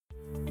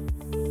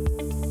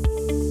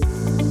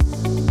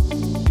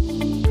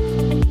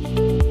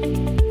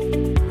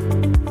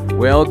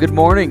Well, good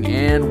morning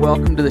and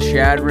welcome to the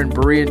Chadron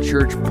Berean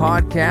Church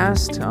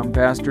podcast. I'm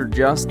Pastor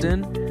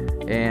Justin,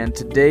 and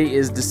today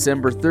is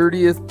December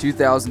 30th,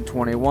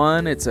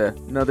 2021. It's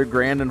another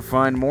grand and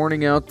fine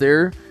morning out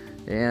there,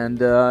 and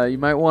you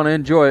might want to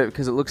enjoy it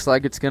because it looks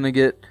like it's going to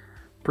get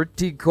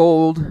pretty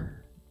cold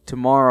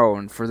tomorrow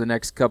and for the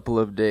next couple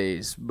of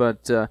days.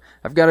 But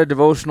I've got a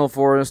devotional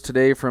for us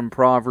today from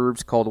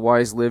Proverbs called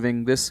Wise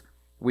Living. This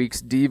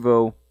week's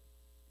Devo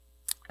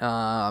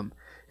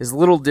is a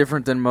little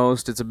different than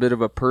most. It's a bit of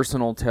a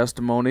personal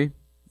testimony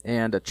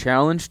and a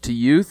challenge to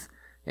youth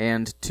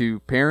and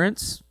to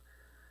parents.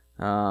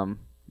 In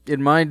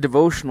my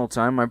devotional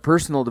time, my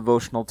personal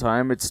devotional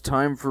time, it's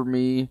time for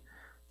me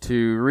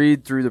to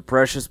read through the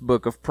precious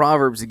book of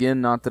Proverbs again.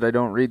 Not that I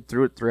don't read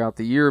through it throughout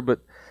the year, but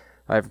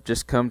I've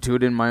just come to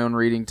it in my own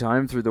reading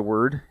time through the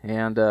Word.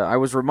 And I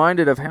was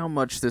reminded of how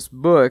much this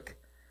book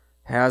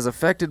has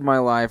affected my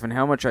life and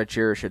how much I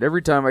cherish it.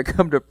 Every time I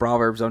come to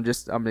Proverbs,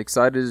 I'm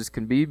excited as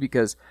can be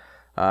because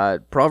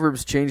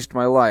Proverbs changed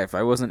my life.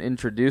 I wasn't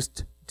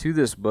introduced to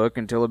this book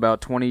until about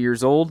 20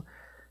 years old,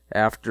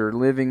 after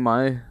living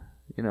my,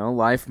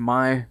 life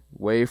my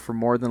way for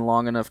more than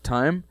long enough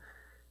time.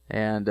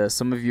 And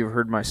some of you have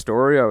heard my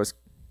story.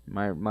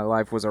 My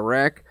life was a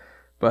wreck,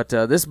 but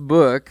this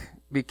book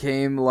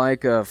became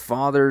like a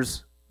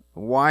father's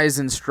wise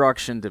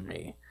instruction to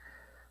me,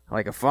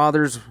 like a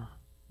father's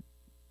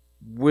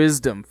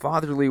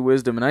fatherly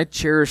wisdom, and I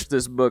cherished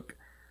this book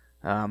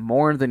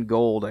more than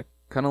gold. I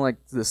kind of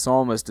like the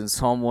psalmist in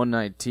Psalm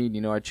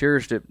 119. I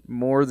cherished it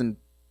more than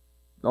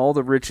all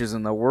the riches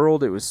in the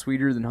world. It was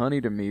sweeter than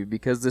honey to me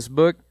because this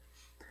book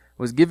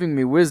was giving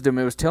me wisdom.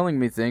 It was telling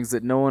me things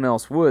that no one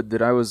else would.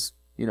 That I was,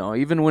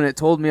 even when it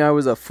told me I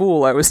was a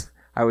fool, I was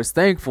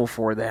thankful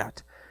for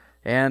that,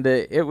 and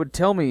it would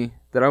tell me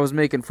that I was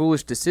making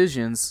foolish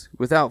decisions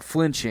without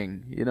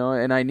flinching.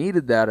 And I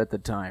needed that at the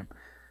time.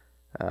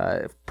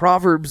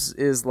 Proverbs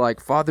is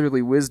like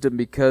fatherly wisdom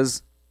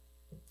because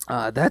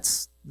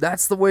that's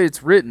the way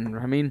it's written.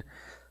 I mean,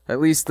 at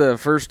least the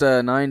first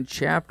 9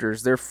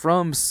 chapters, they're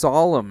from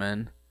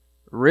Solomon,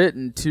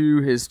 written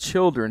to his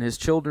children. His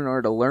children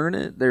are to learn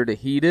it, they're to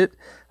heed it.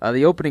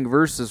 The opening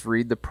verses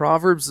read, "The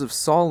Proverbs of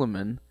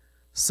Solomon,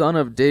 son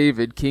of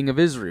David, king of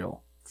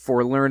Israel,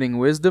 for learning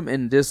wisdom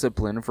and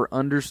discipline, for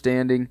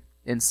understanding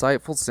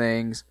insightful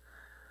sayings,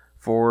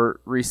 for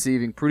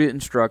receiving prudent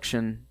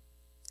instruction,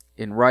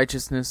 in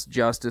righteousness,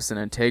 justice, and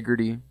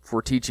integrity, for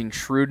teaching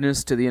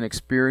shrewdness to the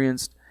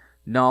inexperienced,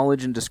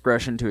 knowledge and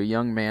discretion to a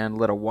young man.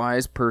 Let a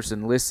wise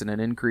person listen and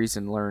increase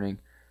in learning,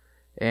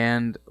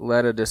 and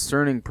let a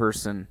discerning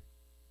person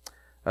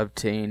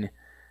obtain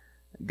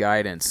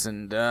guidance."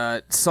 And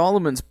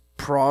Solomon's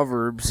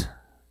Proverbs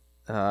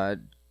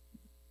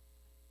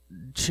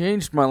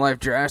changed my life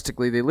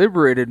drastically. They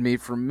liberated me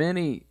from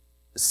many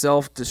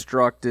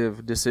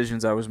self-destructive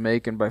decisions I was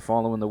making by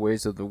following the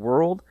ways of the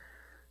world.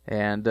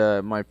 And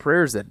my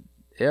prayer is that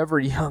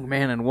every young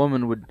man and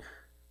woman would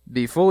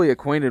be fully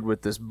acquainted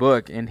with this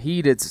book and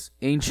heed its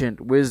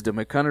ancient wisdom.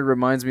 It kind of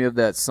reminds me of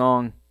that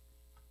song,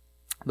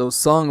 those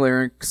song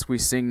lyrics we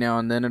sing now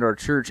and then at our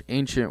church,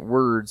 "Ancient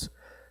words,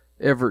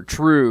 ever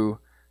true,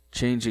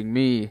 changing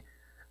me,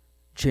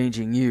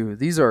 changing you."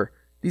 These are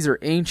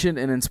ancient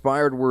and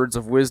inspired words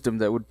of wisdom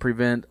that would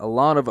prevent a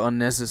lot of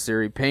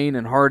unnecessary pain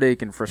and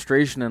heartache and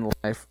frustration in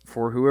life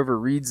for whoever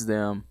reads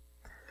them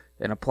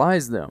and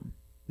applies them.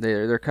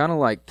 They're kind of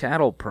like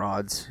cattle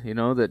prods,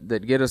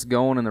 that get us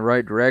going in the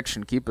right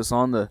direction, keep us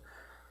on the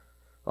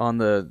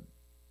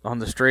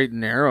straight and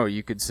narrow,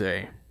 you could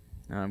say.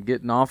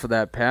 Getting off of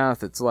that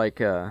path, it's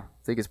like I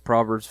think it's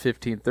Proverbs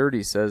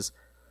 15:30 says,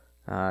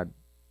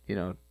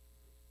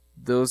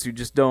 those who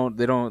just don't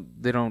know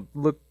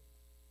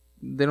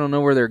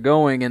where they're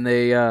going, and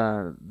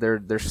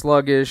they're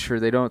sluggish,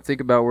 or they don't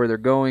think about where they're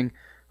going.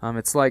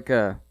 It's like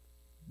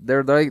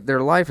their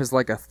life is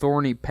like a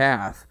thorny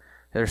path.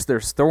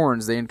 There's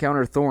thorns. They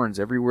encounter thorns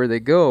everywhere they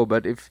go.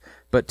 But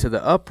to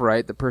the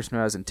upright, the person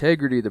who has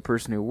integrity, the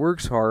person who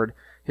works hard,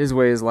 his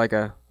way is like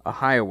a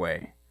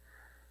highway.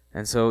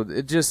 And so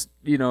it just,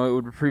 it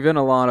would prevent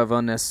a lot of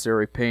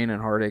unnecessary pain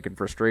and heartache and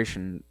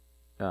frustration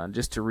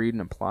just to read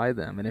and apply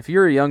them. And if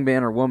you're a young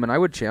man or woman, I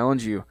would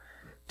challenge you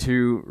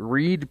to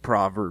read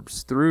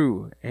Proverbs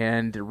through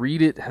and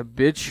read it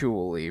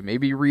habitually.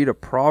 Maybe read a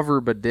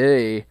proverb a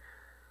day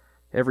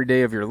every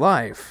day of your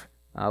life.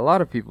 A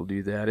lot of people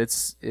do that.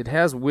 It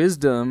has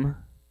wisdom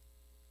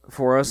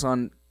for us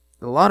on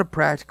a lot of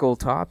practical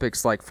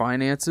topics like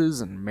finances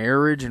and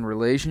marriage and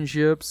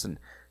relationships and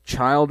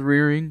child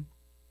rearing,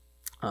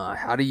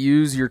 how to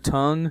use your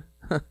tongue.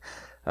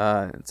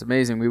 It's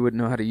amazing we wouldn't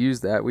know how to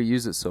use that. We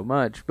use it so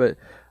much. But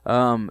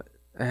how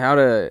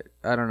to,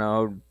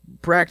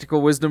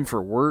 practical wisdom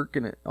for work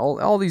and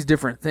all these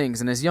different things.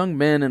 And as young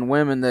men and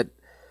women that,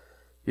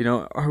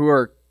 who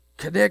are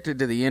connected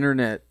to the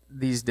internet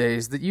these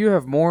days, that you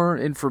have more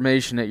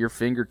information at your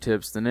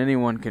fingertips than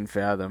anyone can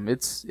fathom.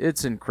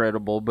 It's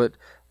incredible, but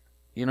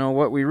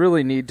what we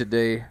really need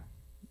today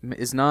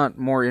is not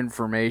more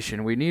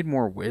information. We need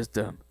more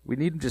wisdom. We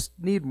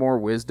need more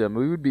wisdom.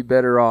 We would be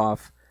better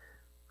off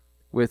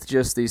with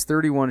just these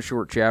 31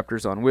 short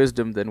chapters on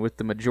wisdom than with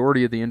the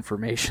majority of the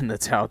information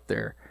that's out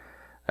there.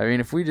 I mean,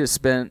 if we just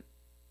spent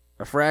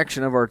a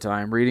fraction of our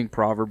time reading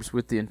Proverbs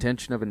with the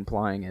intention of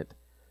implying it,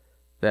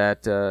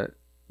 that,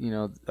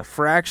 a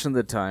fraction of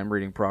the time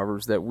reading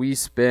Proverbs that we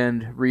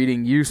spend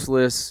reading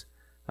useless,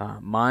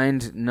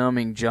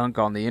 mind-numbing junk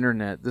on the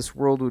internet, this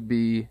world would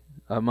be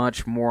a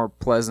much more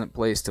pleasant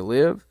place to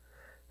live,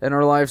 and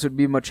our lives would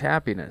be much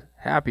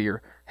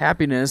happier.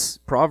 Happiness,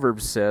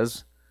 Proverbs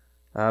says,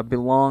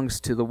 belongs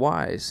to the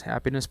wise.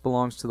 Happiness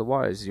belongs to the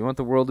wise. You want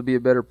the world to be a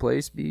better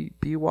place? Be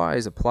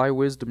wise. Apply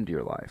wisdom to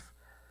your life.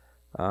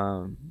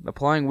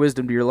 Applying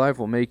wisdom to your life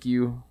will make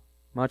you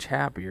much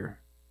happier.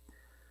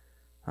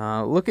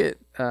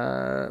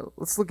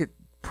 Let's look at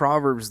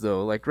Proverbs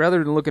though. Like,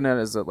 rather than looking at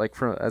it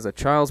as a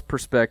child's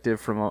perspective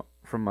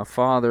from a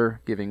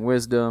father giving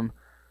wisdom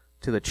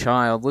to the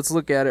child, let's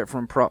look at it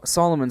from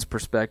Solomon's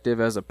perspective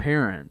as a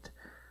parent.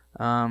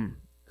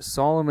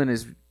 Solomon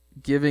is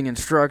giving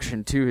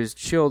instruction to his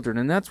children,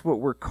 and that's what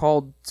we're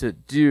called to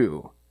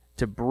do,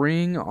 to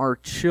bring our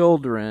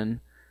children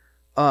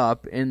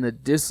up in the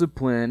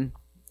discipline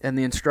and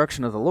the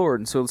instruction of the Lord.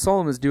 And so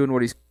Solomon's doing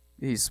what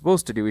he's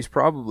supposed to do. He's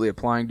probably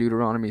applying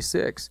Deuteronomy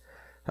 6,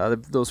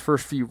 those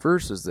first few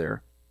verses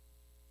there.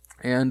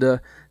 And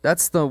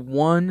that's the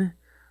one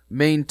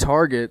main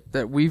target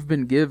that we've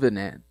been given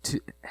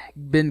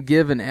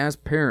as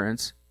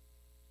parents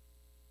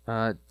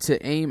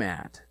to aim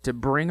at, to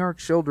bring our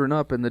children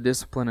up in the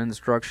discipline and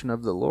instruction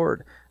of the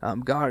Lord.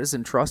 God has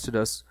entrusted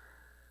us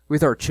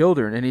with our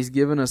children, and He's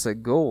given us a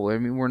goal. I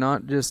mean, we're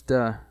not just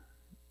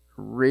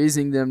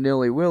raising them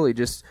nilly-willy,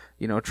 just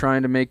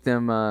trying to make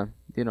them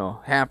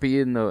happy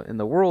in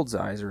the world's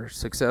eyes, or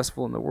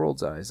successful in the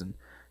world's eyes. And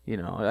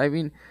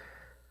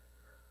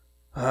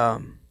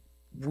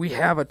we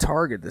have a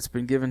target that's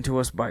been given to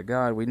us by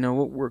God. We know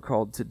what we're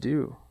called to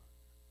do.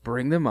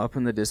 Bring them up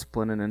in the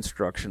discipline and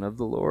instruction of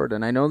the Lord.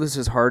 And I know this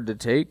is hard to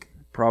take,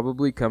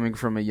 probably coming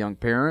from a young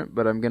parent,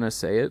 but I'm going to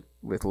say it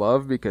with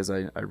love because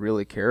I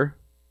really care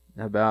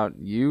about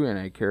you, and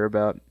I care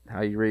about how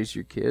you raise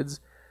your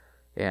kids.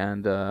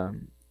 And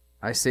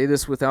I say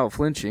this without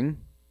flinching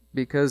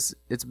because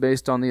it's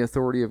based on the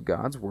authority of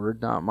God's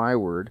word, not my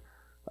word.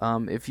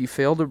 If you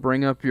fail to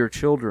bring up your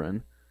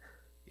children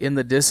in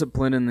the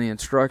discipline and the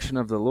instruction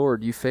of the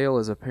Lord, you fail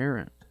as a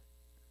parent.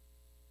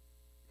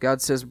 God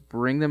says,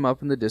 bring them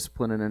up in the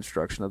discipline and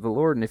instruction of the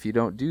Lord. And if you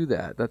don't do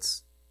that,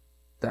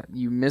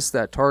 you miss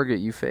that target,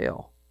 you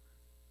fail.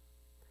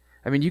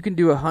 I mean, you can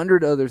do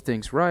 100 other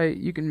things right.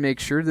 You can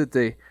make sure that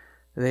they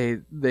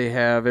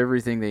have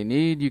everything they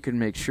need. You can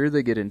make sure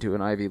they get into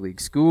an Ivy League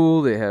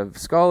school. They have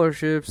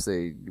scholarships.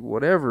 They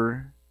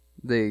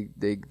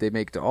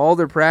make to all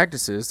their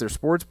practices, their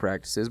sports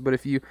practices. But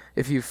if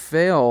you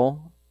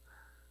fail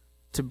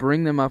to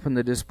bring them up in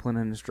the discipline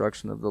and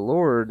instruction of the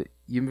Lord,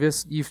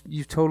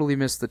 you've totally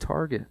missed the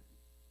target.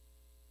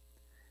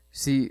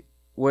 See,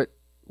 what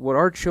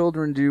our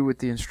children do with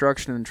the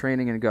instruction and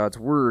training in God's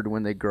word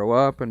when they grow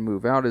up and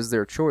move out is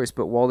their choice.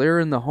 But while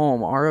they're in the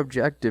home, our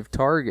objective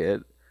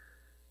target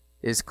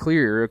is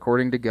clear.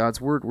 According to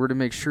God's word, we're to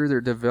make sure they're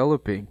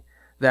developing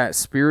that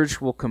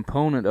spiritual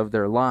component of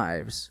their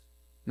lives.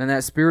 And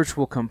that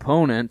spiritual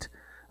component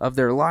of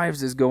their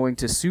lives is going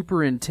to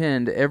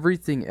superintend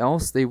everything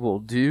else they will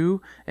do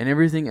and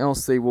everything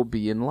else they will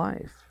be in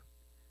life.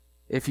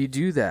 If you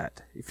do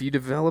that, if you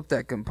develop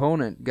that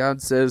component, God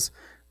says,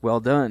 well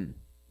done.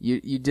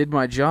 You did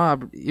my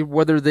job.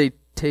 Whether they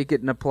take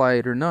it and apply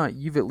it or not,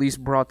 you've at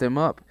least brought them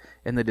up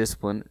in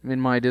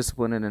my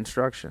discipline and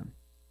instruction.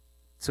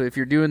 So if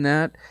you're doing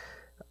that,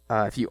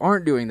 if you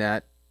aren't doing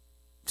that,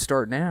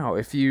 start now.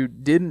 If you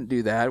didn't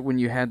do that when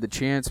you had the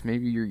chance,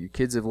 maybe your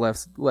kids have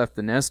left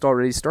the nest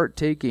already, start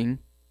taking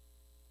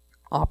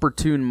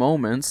opportune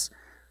moments,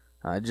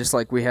 just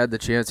like we had the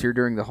chance here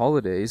during the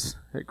holidays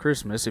at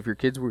Christmas. If your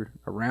kids were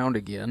around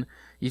again,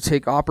 you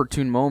take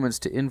opportune moments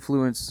to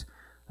influence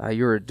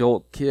your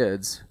adult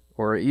kids,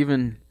 or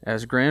even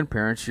as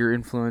grandparents, you're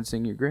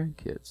influencing your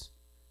grandkids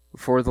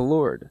for the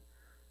Lord.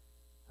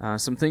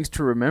 Some things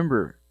to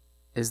remember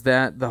is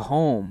that the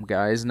home,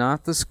 guys,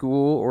 not the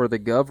school or the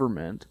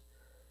government,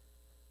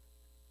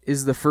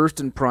 is the first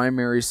and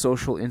primary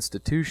social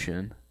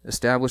institution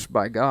established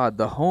by God.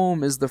 The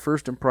home is the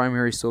first and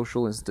primary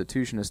social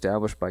institution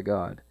established by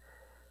God.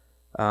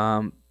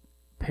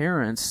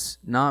 Parents,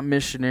 not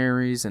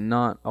missionaries and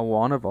not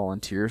Awana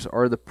volunteers,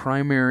 are the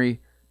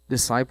primary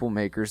disciple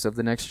makers of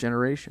the next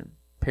generation.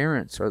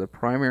 Parents are the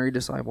primary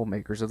disciple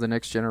makers of the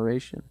next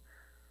generation.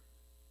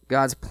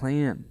 God's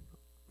plan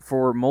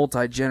for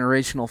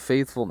multi-generational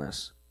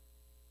faithfulness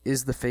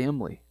is the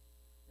family.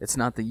 It's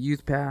not the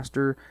youth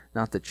pastor,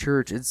 not the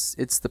church. It's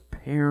the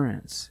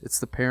parents. It's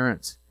the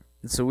parents.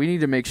 And so we need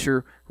to make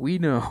sure we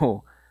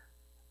know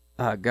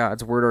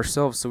God's word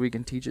ourselves so we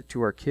can teach it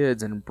to our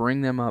kids and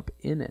bring them up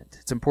in it.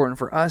 It's important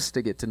for us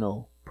to get to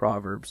know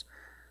Proverbs.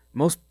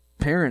 Most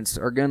parents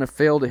are going to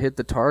fail to hit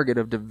the target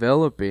of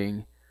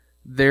developing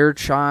their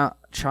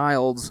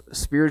child's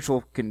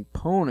spiritual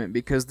component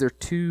because they're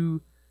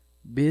too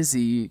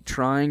busy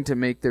trying to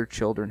make their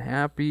children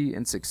happy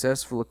and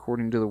successful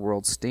according to the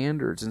world's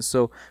standards. And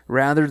so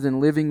rather than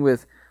living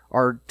with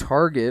our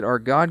target, our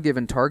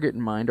God-given target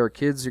in mind, our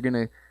kids are going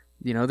to,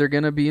 they're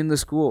going to be in the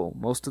school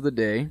most of the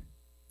day,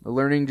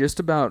 learning just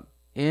about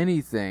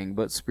anything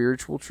but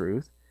spiritual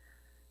truth.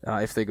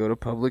 If they go to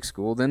public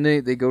school, then they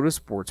go to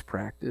sports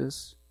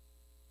practice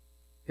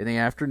in the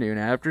afternoon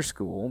after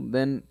school.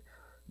 Then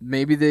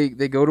maybe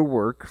they go to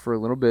work for a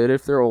little bit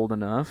if they're old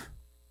enough.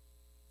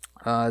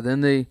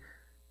 Then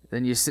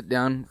you sit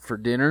down for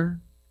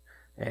dinner,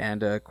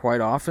 and quite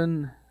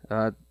often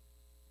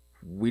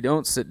we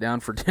don't sit down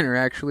for dinner.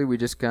 Actually, we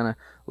just kind of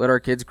let our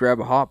kids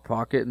grab a Hot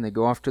Pocket and they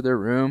go off to their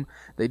room.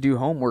 They do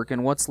homework,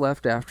 and what's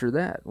left after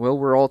that? Well,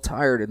 we're all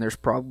tired, and there's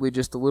probably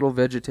just a little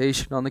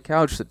vegetation on the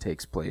couch that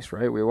takes place,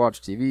 right? We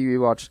watch TV, we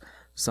watch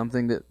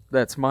something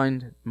that's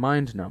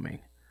mind-numbing.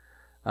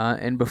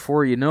 And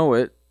before you know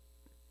it,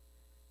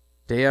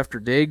 day after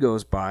day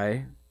goes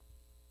by,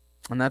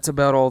 and that's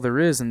about all there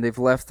is, and they've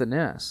left the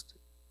nest.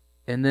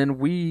 And then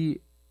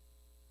we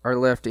are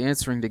left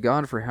answering to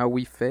God for how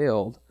we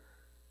failed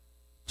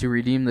to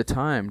redeem the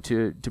time,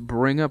 to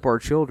bring up our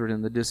children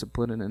in the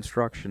discipline and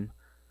instruction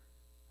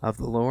of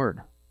the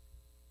Lord.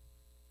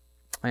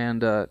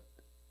 And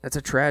that's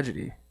a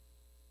tragedy.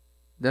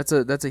 That's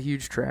a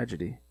huge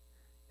tragedy.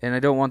 And I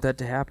don't want that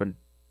to happen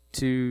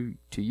to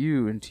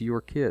you and to your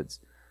kids.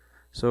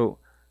 So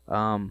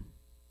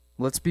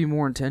let's be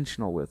more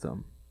intentional with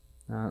them.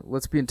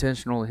 Let's be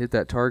intentional to hit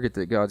that target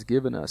that God's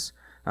given us.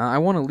 I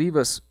want to leave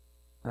us,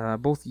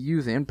 both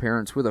youth and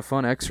parents, with a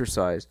fun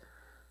exercise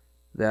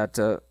that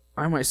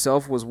I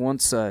myself was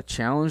once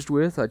challenged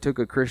with. I took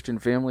a Christian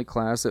family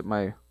class at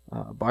my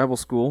Bible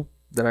school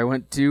that I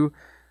went to,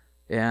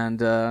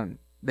 and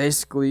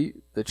basically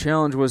the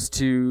challenge was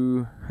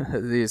to,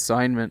 the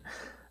assignment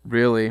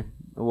really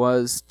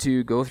was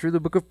to go through the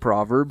book of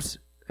Proverbs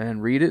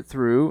and read it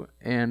through,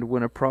 and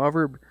when a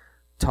proverb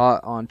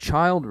taught on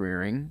child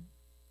rearing,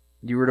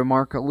 you were to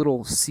mark a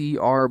little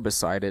CR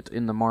beside it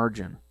in the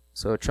margin.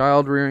 So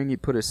child rearing, you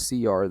put a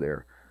CR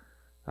there.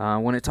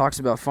 When it talks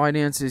about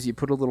finances, you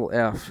put a little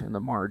F in the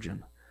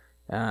margin.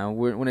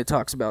 When it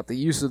talks about the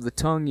use of the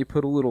tongue, you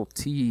put a little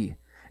T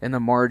in the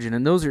margin.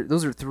 And those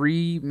are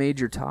three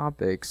major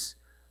topics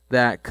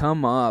that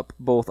come up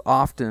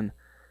often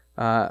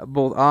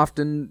both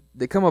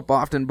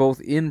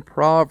in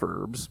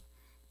Proverbs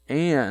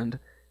and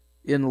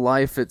in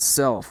life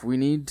itself. We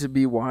need to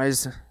be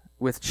wise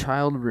with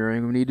child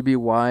rearing. We need to be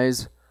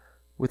wise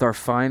with our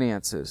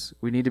finances.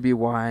 We need to be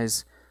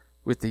wise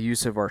with the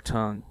use of our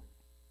tongue.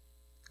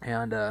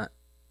 And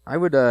I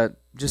would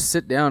just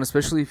sit down,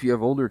 especially if you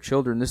have older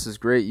children. This is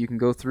great. You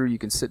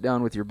can sit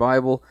down with your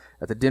Bible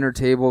at the dinner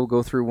table,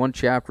 go through one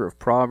chapter of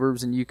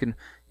Proverbs, and you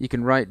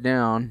can write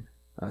down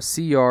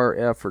C, R,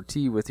 F, or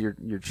T with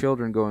your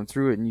children going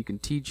through it, and you can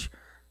teach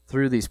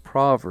through these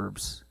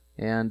Proverbs.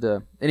 And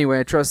anyway,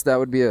 I trust that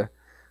would be a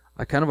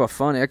kind of a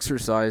fun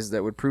exercise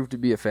that would prove to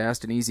be a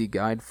fast and easy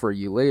guide for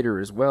you later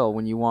as well.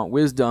 When you want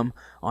wisdom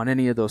on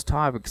any of those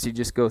topics, you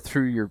just go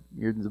through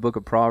the book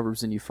of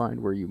Proverbs and you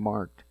find where you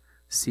marked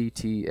C,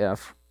 T,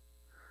 F,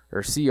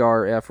 or C,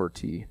 R, F, or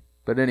T.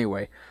 But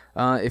anyway,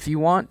 if you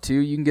want to,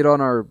 you can get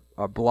on our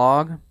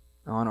blog,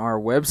 on our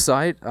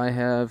website. I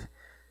have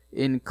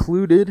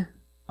included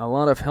a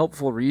lot of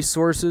helpful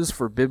resources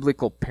for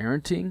biblical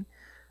parenting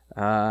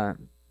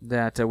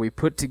that we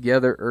put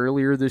together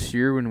earlier this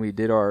year when we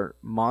did our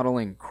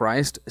Modeling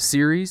Christ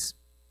series.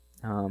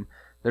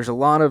 There's a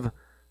lot of,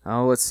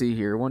 let's see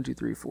here, 1, 2,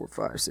 3, 4,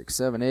 5, 6,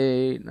 7,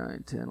 8,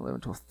 9, 10,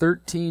 11, 12,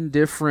 13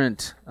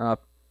 different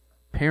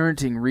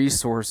parenting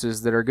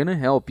resources that are going to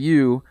help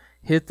you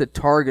hit the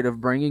target of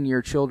bringing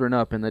your children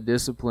up in the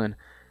discipline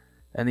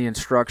and the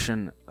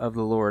instruction of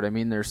the Lord. I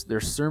mean, there's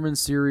sermon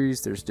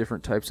series, there's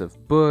different types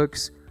of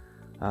books.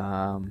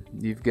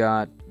 You've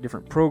got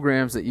different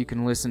programs that you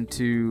can listen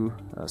to,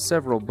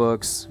 several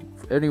books,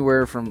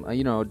 anywhere from,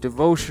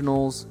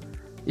 devotionals.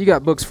 You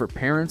got books for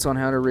parents on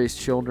how to raise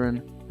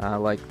children,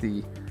 like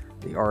the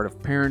Art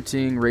of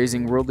Parenting,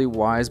 Raising Worldly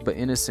Wise but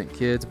Innocent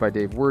Kids by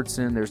Dave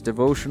Wurtson. There's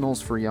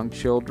devotionals for young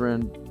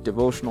children,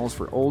 devotionals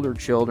for older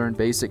children,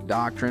 basic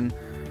doctrine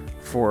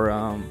for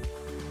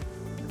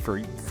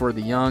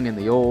the young and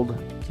the old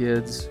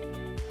kids.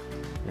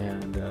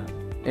 And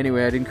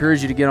anyway, I'd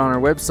encourage you to get on our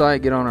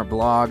website, get on our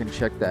blog, and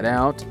check that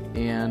out.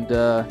 And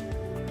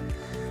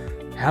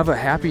have a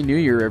happy New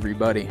Year,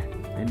 everybody.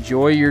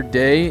 Enjoy your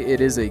day. It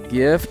is a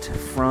gift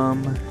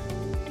from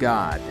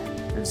God,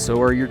 and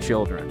so are your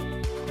children.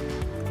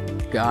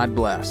 God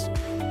bless.